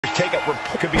take up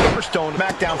could be overstone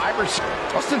SmackDown.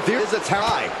 Austin Theory is a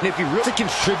tie, and if he really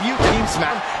contribute to Team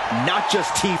Smack, not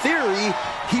just Team Theory,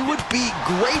 he would be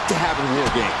great to have in War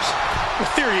Games. Well,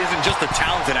 Theory isn't just a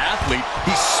talented athlete,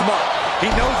 he's smart.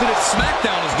 He knows that if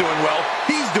SmackDown is doing well,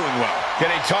 he's doing well.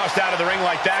 Getting tossed out of the ring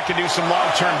like that can do some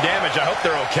long-term damage. I hope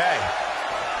they're okay.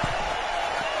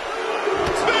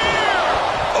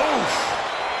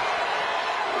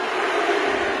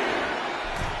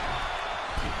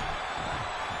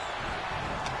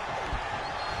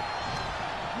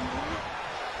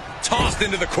 Tossed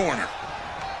into the corner.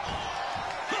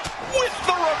 With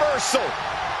the reversal.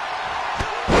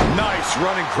 Nice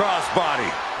running crossbody.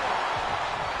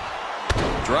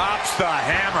 Drops the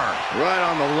hammer. Right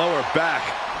on the lower back.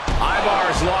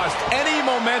 Ivar's lost any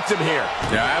momentum here.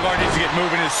 Yeah, Ivar needs to get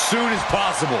moving as soon as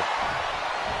possible.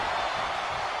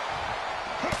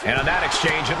 And on that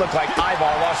exchange, it looked like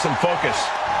Ivar lost some focus.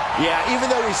 Yeah,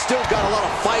 even though he's still got a lot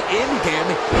of fight in him,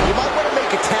 you might want to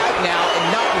make a tag now and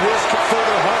not risk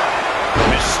further harm.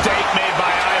 Mistake made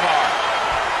by Ivar.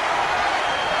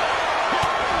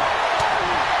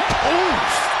 Ooh,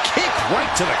 kick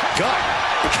right to the gut.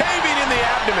 Caving in the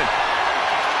abdomen.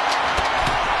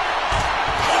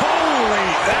 Holy,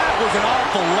 that was an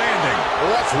awful landing.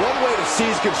 Well, that's one way to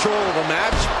seize control of a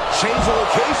match. Change the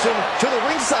location to the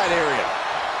ringside area.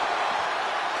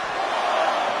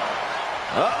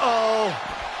 Uh-oh.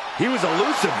 He was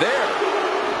elusive there.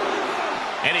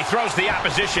 And he throws the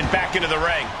opposition back into the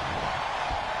ring.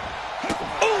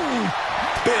 Ooh,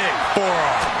 big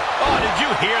forearm. Oh, did you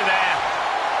hear that?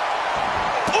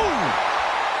 Ooh.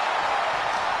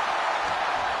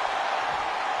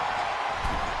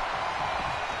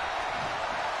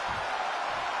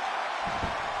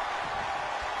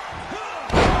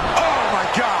 Oh, my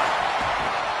God.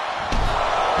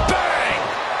 Bang!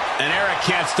 And Eric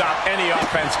can't stop any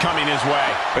offense coming his way.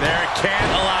 But Eric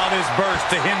can't allow this burst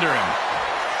to hinder him.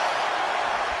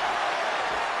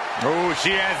 Oh, she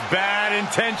has bad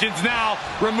intentions now,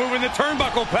 removing the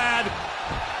turnbuckle pad.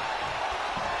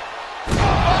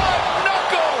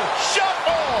 Knuckle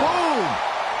shuffle! Boom!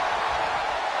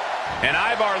 And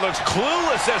Ivar looks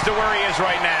clueless as to where he is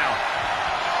right now.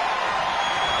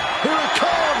 Here it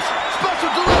comes!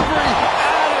 Special delivery!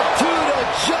 Attitude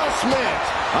adjustment!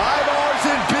 Ivar's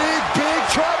in big, big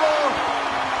trouble!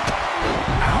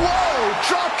 Whoa!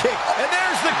 Drop kick! And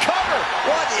there's the cover!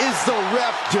 What is the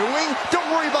ref doing? Don't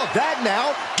worry about that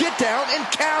now. Get down and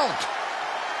count!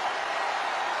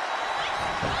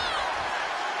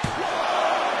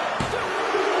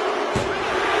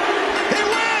 He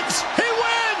wins! He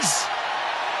wins!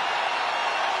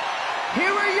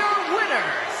 Here are your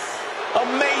winners.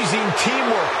 Amazing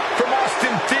teamwork from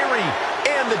Austin Theory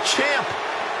and the champ.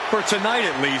 For tonight,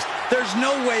 at least, there's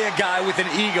no way a guy with an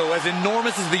ego as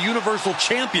enormous as the Universal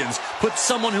Champions puts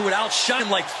someone who would outshine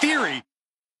like Theory